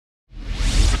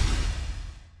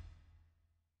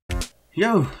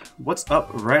Yo, what's up,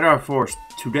 Radar Force?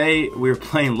 Today we're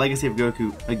playing Legacy of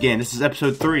Goku again. This is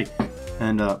episode 3,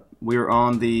 and we're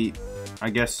on the, I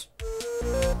guess,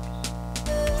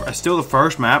 still the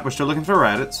first map. We're still looking for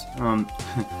Raditz.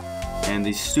 And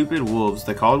these stupid wolves,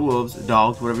 they call it wolves,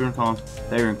 dogs, whatever you want to call them,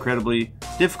 they are incredibly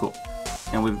difficult.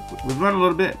 And we've run a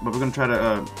little bit, but we're going to try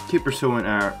to keep pursuing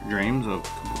our dreams of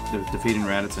defeating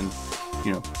Raditz, and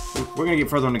you know, we're going to get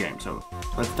further in the game. So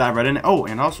let's dive right in. Oh,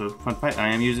 and also, fun fact, I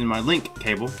am using my Link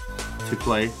cable to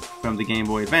play from the Game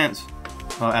Boy Advance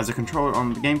as a controller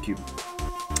on the GameCube.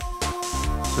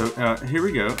 So here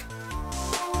we go.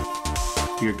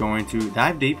 We're going to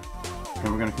dive deep,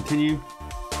 and we're going to continue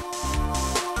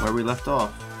where we left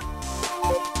off.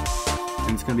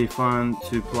 And it's going to be fun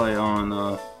to play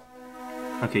on,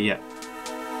 okay, yeah.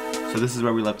 So this is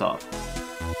where we left off.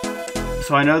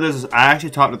 So I know this is, I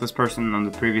actually talked to this person on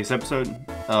the previous episode,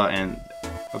 and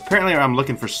apparently I'm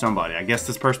looking for somebody. I guess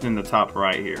this person in the top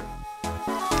right here,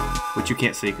 which you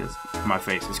can't see because my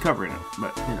face is covering it,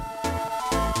 but you know.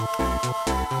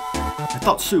 I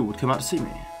thought Sue would come out to see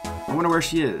me. I wonder where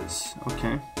she is.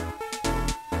 Okay.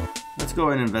 Let's go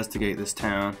ahead and investigate this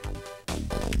town.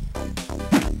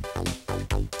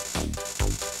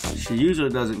 She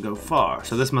usually doesn't go far,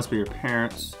 so this must be her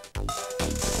parents.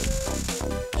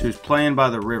 She was playing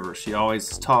by the river. She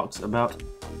always talks about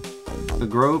the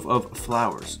grove of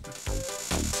flowers.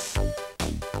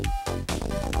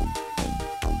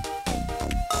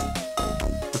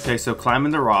 Okay, so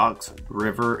climbing the rocks,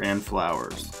 river, and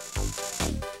flowers.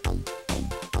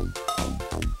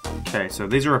 Okay, so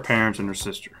these are her parents and her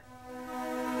sister.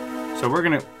 So we're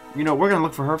gonna, we're gonna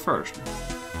look for her first.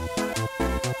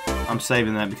 I'm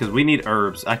saving that because we need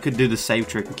herbs. I could do the save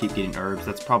trick and keep getting herbs.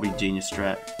 That's probably genius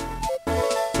strat.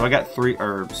 So I got 3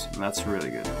 herbs, and that's really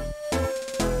good.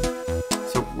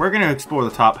 So we're going to explore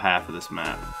the top half of this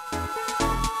map.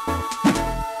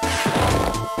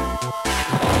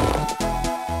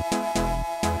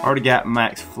 Already got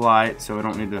max flight, so I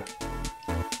don't need to...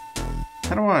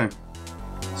 How do I...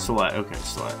 Select. Okay,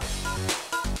 select.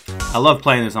 I love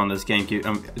playing this on this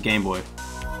GameCube, Game Boy.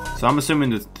 So I'm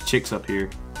assuming the chick's up here.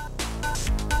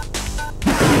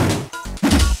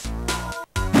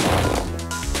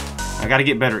 I gotta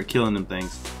get better at killing them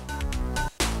things.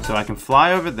 So I can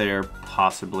fly over there,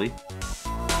 possibly.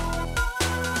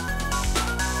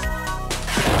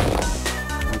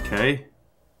 Okay.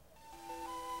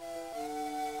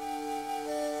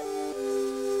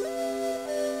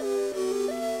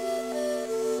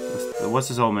 What's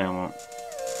this old man want?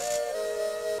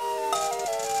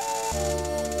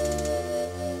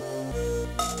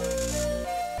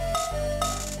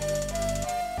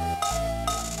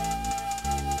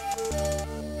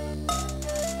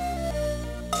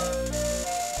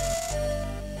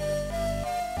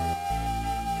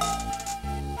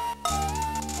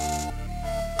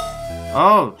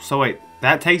 Oh, so wait,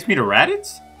 that takes me to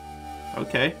Raditz?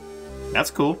 Okay, that's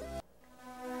cool.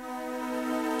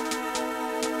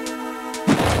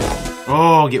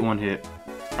 Oh, get one hit.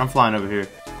 I'm flying over here.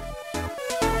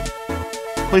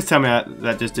 Please tell me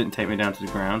that just didn't take me down to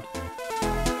the ground.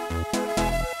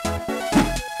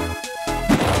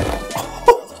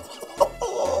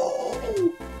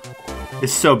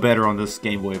 It's so better on this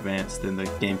Game Boy Advance than the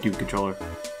GameCube controller.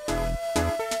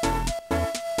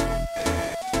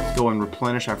 Go and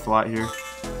replenish our flight here.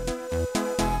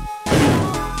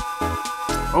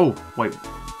 Oh, wait.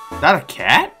 Is that a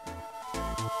cat?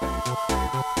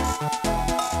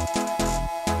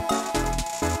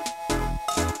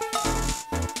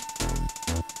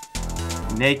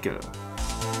 Neko.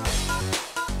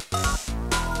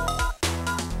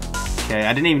 Okay,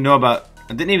 I didn't even know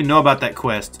about that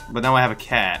quest, but now I have a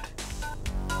cat.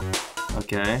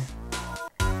 Okay.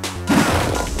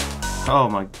 Oh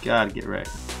my god, get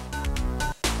wrecked.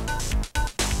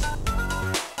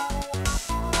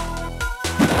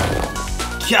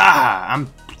 Yeah, I'm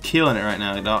killing it right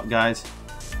now, guys.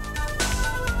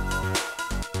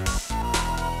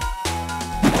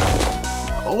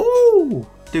 Oh,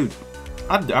 dude,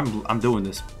 I'm doing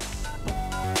this.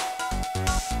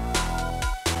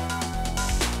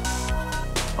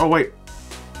 Oh wait,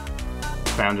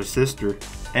 found a sister,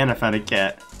 and I found a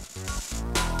cat.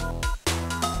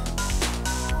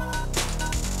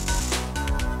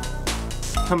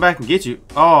 Come back and get you.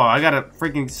 Oh, I gotta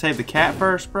freaking save the cat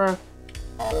first, bro.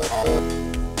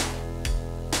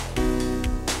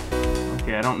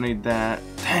 Okay, I don't need that.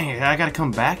 Dang it, I gotta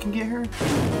come back and get her?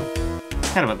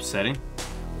 Kind of upsetting.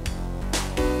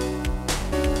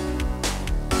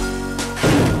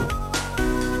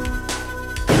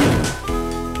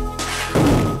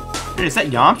 Is that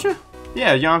Yamcha?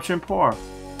 Yeah, Yamcha and Poir.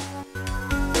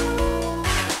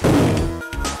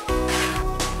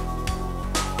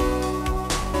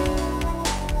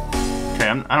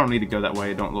 I don't need to go that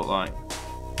way, it don't look like.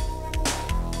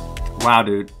 Wow,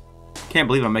 dude. Can't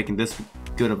believe I'm making this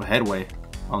good of a headway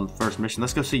on the first mission.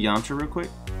 Let's go see Yamcha real quick.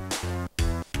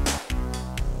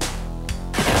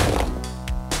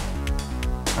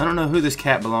 I don't know who this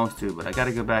cat belongs to, but I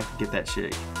gotta go back and get that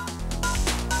chick.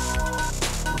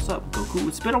 What's up, Goku?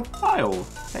 It's been a while.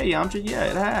 Hey, Yamcha. Yeah,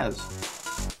 it has.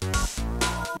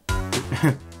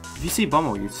 If you see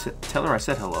Bumble, you tell her I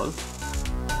said hello.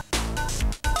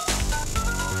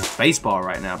 Baseball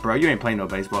right now. Bro, you ain't playing no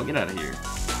baseball. Get out of here.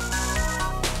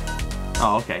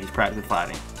 Oh, okay. He's practicing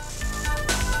fighting.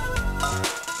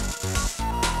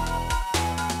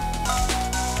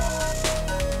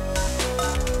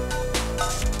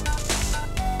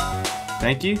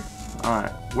 Thank you.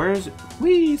 Alright. Where is it?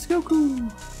 Whee! It's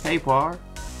Goku! Hey, Par.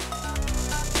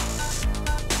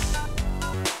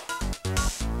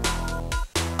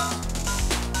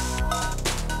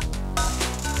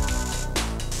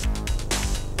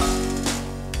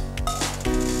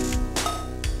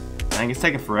 Dang, it's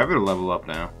taking forever to level up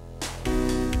now.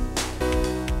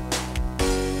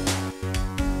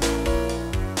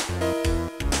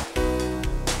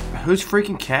 Whose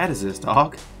freaking cat is this,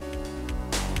 dog?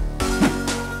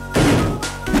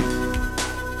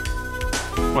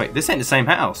 Wait, this ain't the same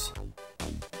house.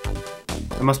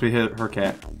 It must be her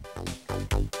cat.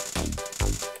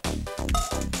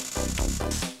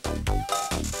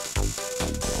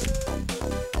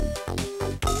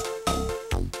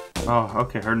 Oh,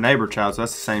 okay, her neighbor child, so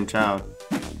that's the same child.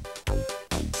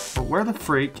 But where the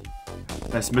freak?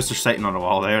 That's Mr. Satan on the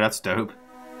wall there, that's dope.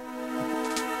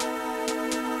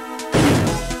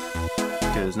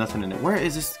 Okay, there's nothing in it. Where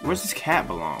is this? Where's this cat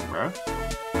belong, bro?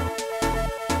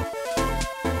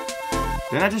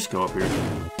 Didn't I just go up here?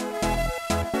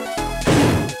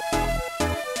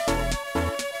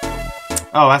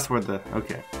 Oh, that's where the...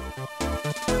 okay.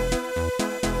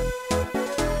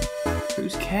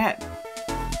 Whose cat?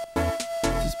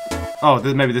 Oh,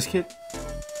 maybe this kid?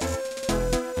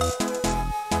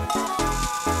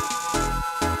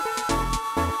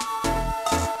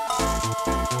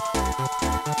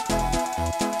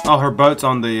 Oh, her boat's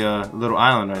on the little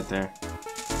island right there.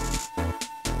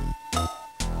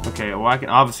 Okay, well I can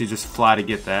obviously just fly to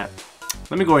get that.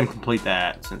 Let me go ahead and complete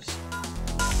that since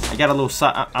I got a little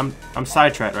I'm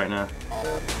sidetracked right now.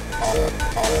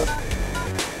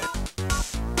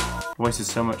 Wasted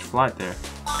so much flight there.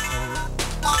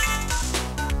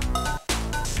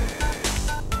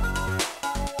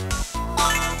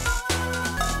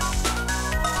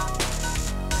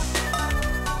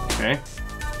 Okay.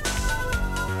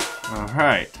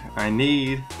 Alright. I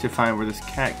need to find where this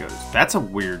cat goes. That's a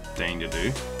weird thing to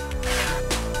do.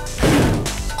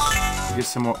 Get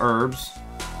some more herbs.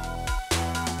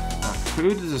 Who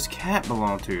does this cat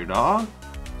belong to, dog?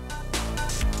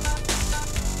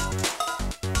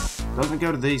 Doesn't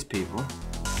go to these people.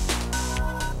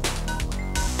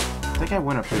 I think I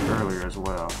went up here earlier as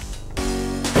well.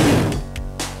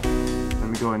 Let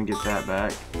me go ahead and get that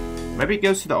back. Maybe it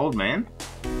goes to the old man?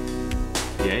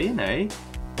 Yay and nay.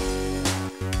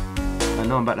 I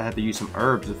know I'm about to have to use some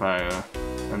herbs if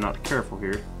I'm not careful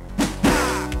here.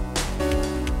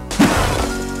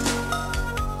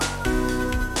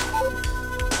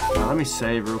 Let me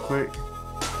save real quick.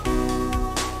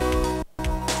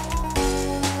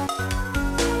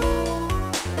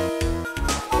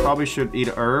 Probably should eat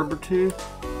a herb or two.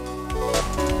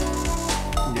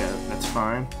 Yeah, that's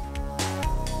fine.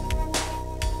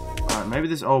 Alright, maybe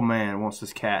this old man wants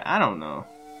this cat. I don't know.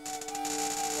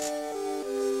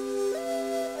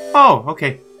 Oh,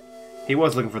 okay. He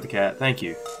was looking for the cat. Thank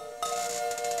you.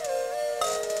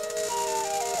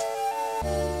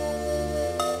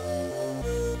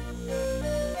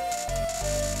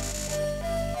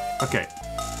 Okay.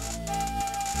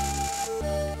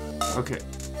 Okay.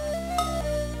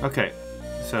 Okay.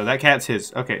 So that cat's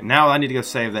his. Okay, now I need to go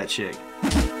save that chick.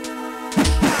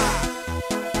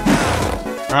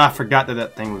 Ah, I forgot that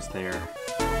that thing was there.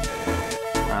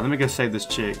 Alright, let me go save this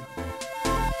chick.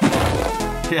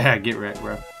 Yeah, get wrecked,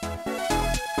 bro.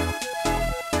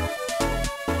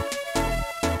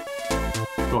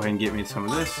 Go ahead and get me some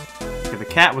of this. Okay, the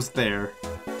cat was there.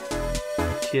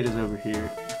 The kid is over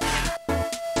here.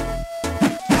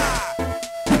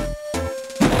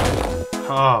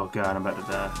 Oh god, I'm about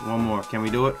to die. One more. Can we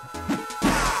do it?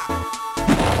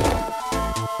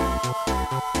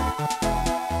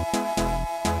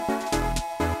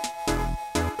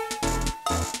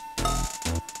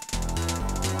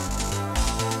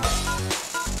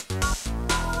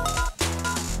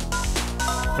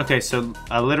 Okay, so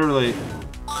I literally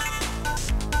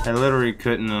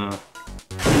couldn't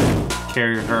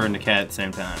carry her and the cat at the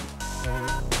same time.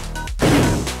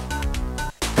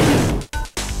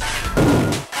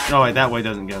 Oh wait, that way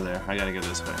doesn't go there. I gotta go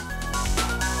this way.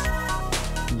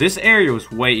 This area was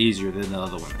way easier than the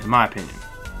other one, in my opinion.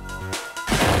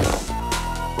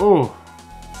 Oh,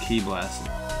 key blasted.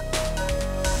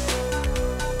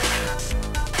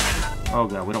 Oh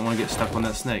god, we don't want to get stuck on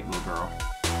that snake, little girl.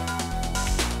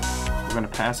 We're gonna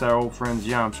pass our old friends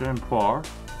Yamcha and Poir.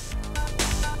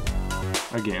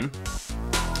 Again.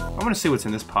 I want to see what's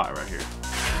in this pot right here.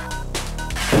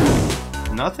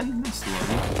 Nothing? That's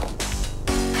lovely.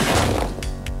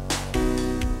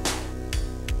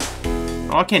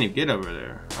 Oh, I can't even get over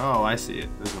there. Oh, I see it.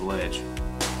 There's a ledge.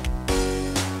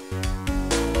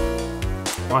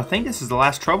 Well, I think this is the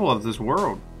last trouble of this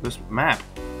world, this map.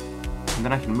 And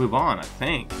then I can move on, I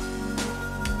think.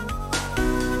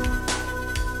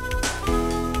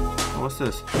 Oh, what's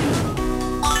this?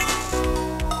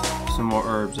 Some more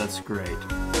herbs, that's great.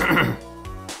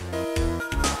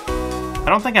 I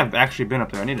don't think I've actually been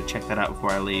up there. I need to check that out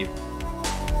before I leave.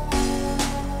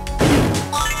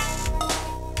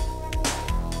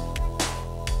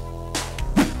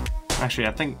 Actually,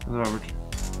 I think it's over.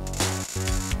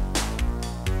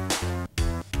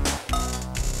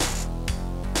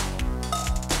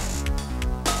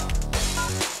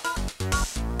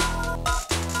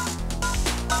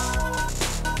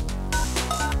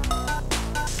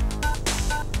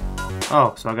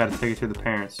 Oh, so I gotta take it to the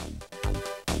parents.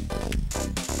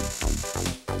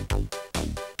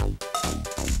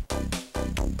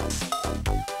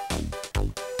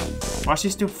 Why she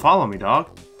still follow me, dog?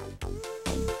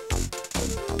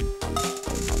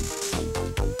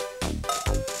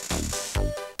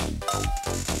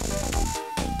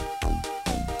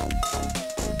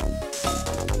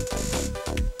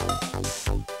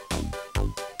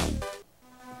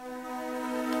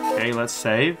 Okay, let's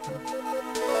save.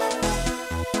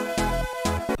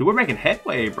 Dude, we're making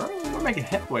headway, bro. We're making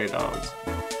headway, dogs.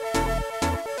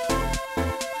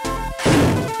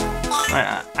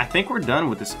 Alright, I think we're done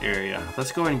with this area.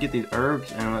 Let's go ahead and get these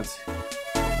herbs and let's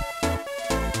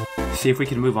see if we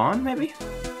can move on, maybe?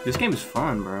 This game is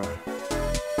fun, bro.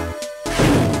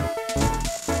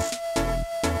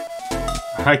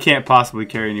 I can't possibly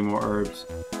carry any more herbs.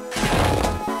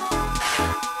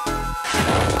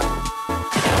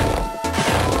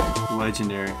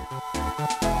 Legendary.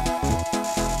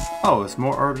 Oh, there's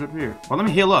more herbs up here. Well, let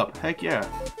me heal up. Heck yeah.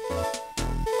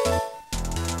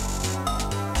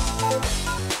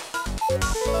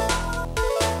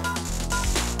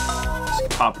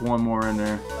 Let's pop one more in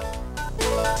there.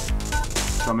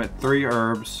 So I'm at 3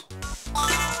 herbs.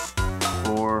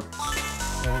 4,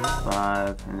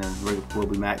 5, and then we'll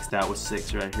be maxed out with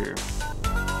 6 right here.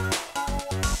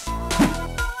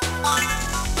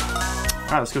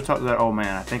 Alright, let's go talk to that old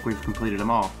man. I think we've completed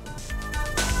them all.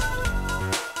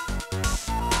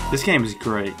 This game is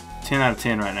great. 10 out of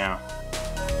 10 right now.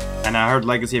 And I heard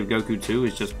Legacy of Goku 2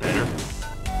 is just better.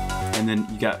 And then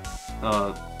you got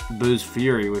Boo's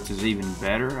Fury, which is even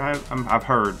better. I've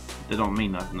heard. That don't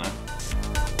mean nothing though.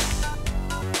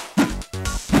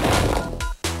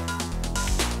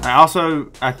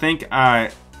 I think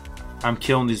I'm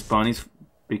killing these bunnies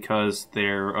because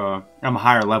they're I'm a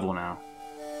higher level now.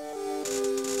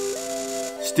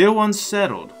 Still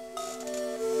unsettled.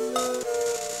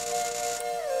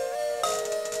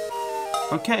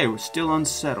 Okay, we're still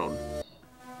unsettled.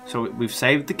 So we've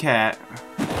saved the cat.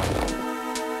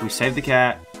 We saved the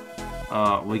cat.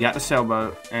 We got the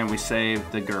sailboat, and we saved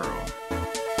the girl.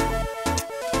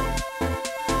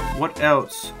 What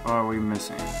else are we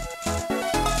missing?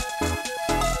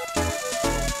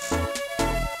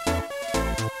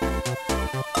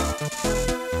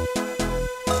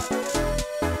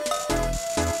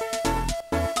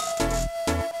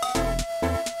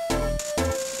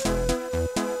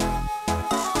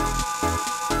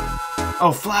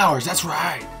 Oh, flowers, that's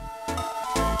right.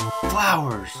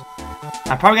 Flowers.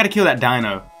 I probably gotta kill that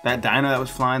dino. That dino that was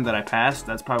flying that I passed,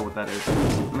 that's probably what that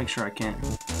is. Make sure I can't.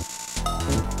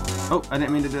 Oh, I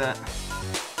didn't mean to do that.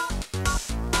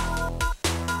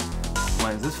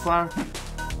 Wait, is this flower?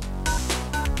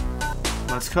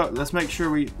 Let's make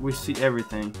sure we see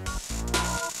everything.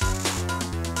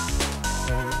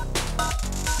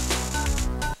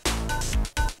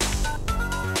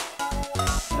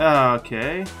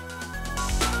 Okay.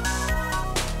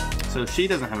 So she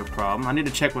doesn't have a problem. I need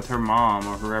to check with her mom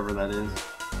or whoever that is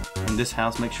in this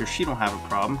house, make sure she don't have a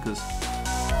problem, because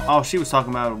all she was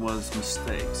talking about was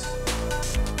mistakes.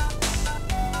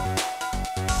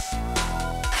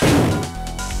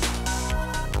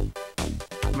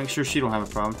 Make sure she don't have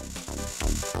a problem.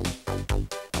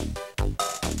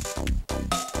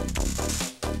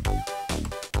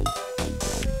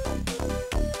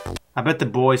 I bet the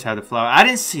boys have the flower. I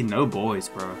didn't see no boys,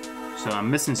 bro. So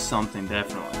I'm missing something,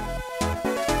 definitely.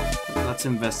 Let's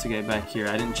investigate back here.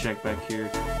 I didn't check back here.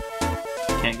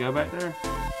 Can't go back there?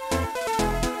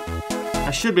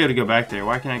 I should be able to go back there.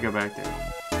 Why can't I go back there?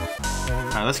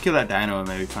 Alright, let's kill that dino and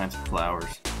maybe find some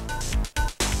flowers.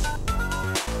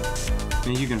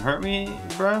 Think you can hurt me,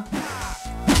 bro?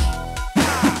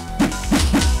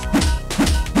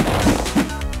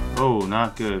 Oh,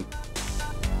 not good.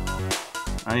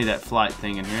 I need that flight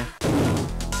thing in here.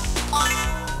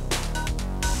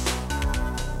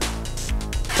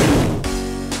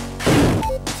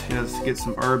 Let's get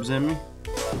some herbs in me.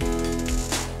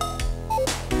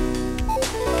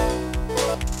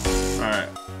 Alright.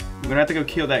 I'm gonna have to go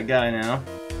kill that guy now.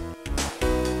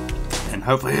 And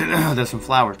hopefully there's some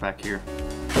flowers back here.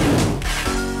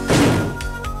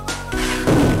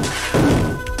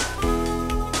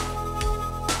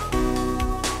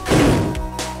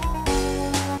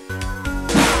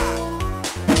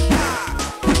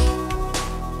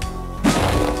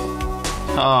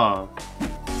 Oh,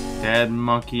 dead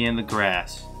monkey in the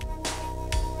grass.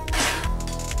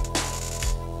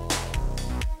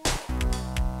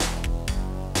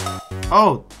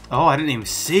 Oh, I didn't even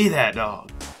see that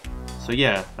dog. So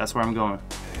yeah, that's where I'm going.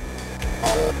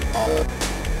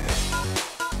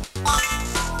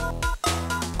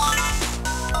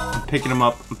 I'm picking them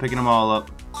up. I'm picking them all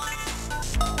up.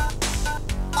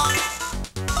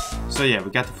 So yeah,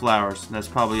 we got the flowers. That's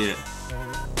probably it.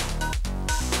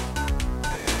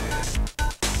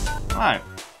 Alright.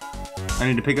 I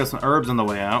need to pick up some herbs on the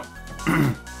way out.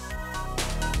 And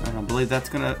I believe that's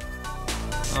gonna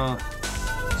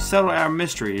settle our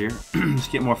mystery here. Let's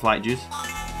get more flight juice.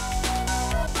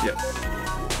 Yep.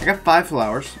 I got 5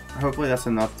 flowers. Hopefully that's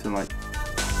enough to like...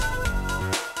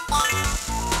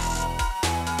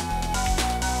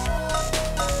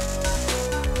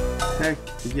 Heck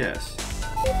yes.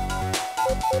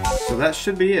 So that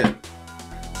should be it.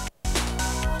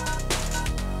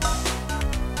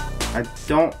 I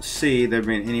don't see there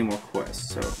being any more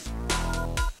quests, so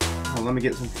well, let me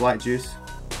get some flight juice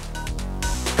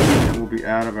and we'll be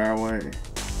out of our way.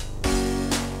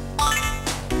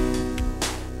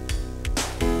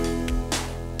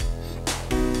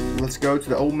 Let's go to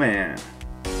the old man.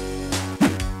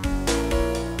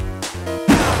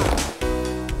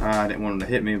 I didn't want him to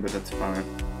hit me, but that's fine.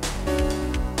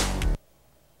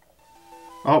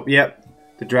 Oh, yep.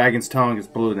 The dragon's tongue is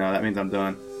blue now. That means I'm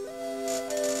done.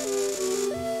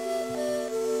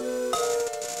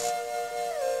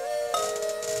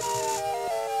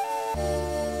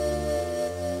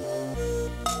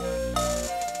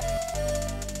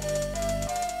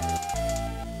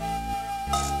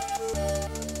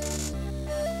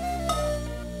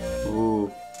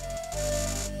 Ooh.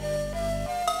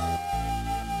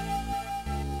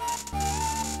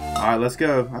 Alright, let's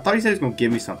go. I thought he said he was going to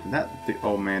give me something. That the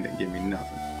old man didn't give me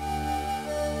nothing.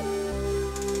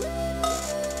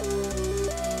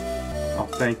 Oh,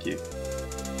 thank you.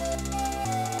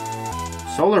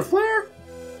 Solar flare?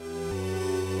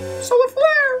 Solar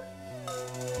flare!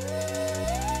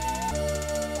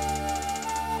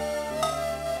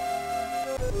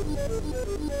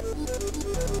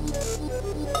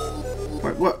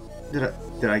 Wait, what?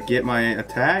 Did I get my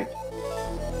attack?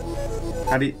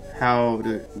 How do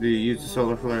you use the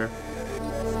solar flare?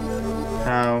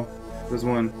 How? There's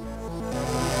one.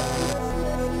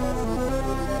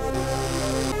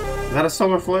 Is that a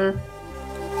solar flare?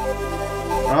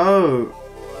 Oh.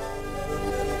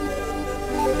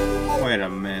 Wait a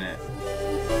minute.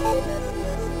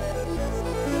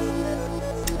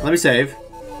 Let me save.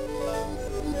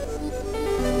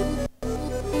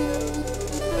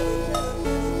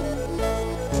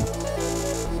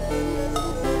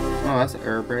 Oh, that's an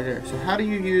herb right there. So how do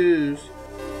you use...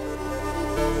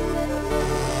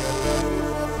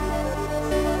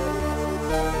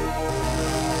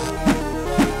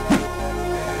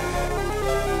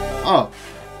 Oh.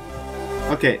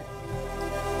 Okay.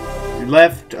 Your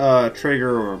left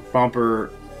trigger or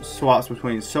bumper swaps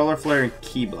between solar flare and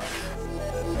key blast.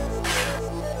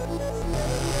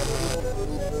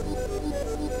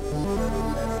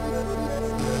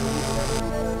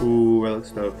 Ooh, that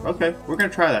looks dope. Okay, we're gonna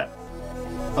try that.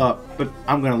 But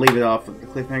I'm gonna leave it off with the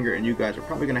cliffhanger, and you guys are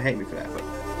probably gonna hate me for that.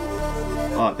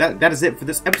 But that is it for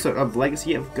this episode of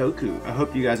Legacy of Goku. I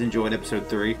hope you guys enjoyed episode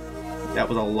 3. That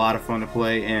was a lot of fun to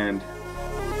play, and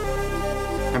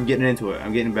I'm getting into it.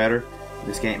 I'm getting better.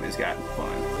 This game has gotten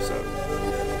fun. So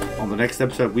on the next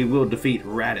episode, we will defeat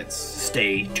Raditz.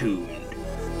 Stay tuned.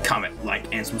 Comment, like,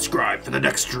 and subscribe for the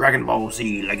next Dragon Ball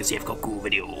Z Legacy of Goku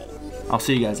video. I'll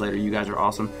see you guys later. You guys are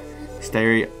awesome.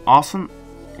 Stay awesome,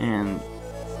 and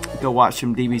go watch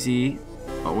some DBZ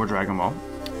or Dragon Ball.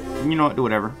 you know what, do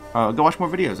whatever. Go watch more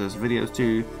videos. There's videos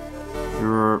to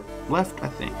your left, I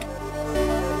think.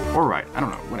 Or right. I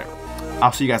don't know. Whatever.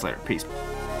 I'll see you guys later. Peace.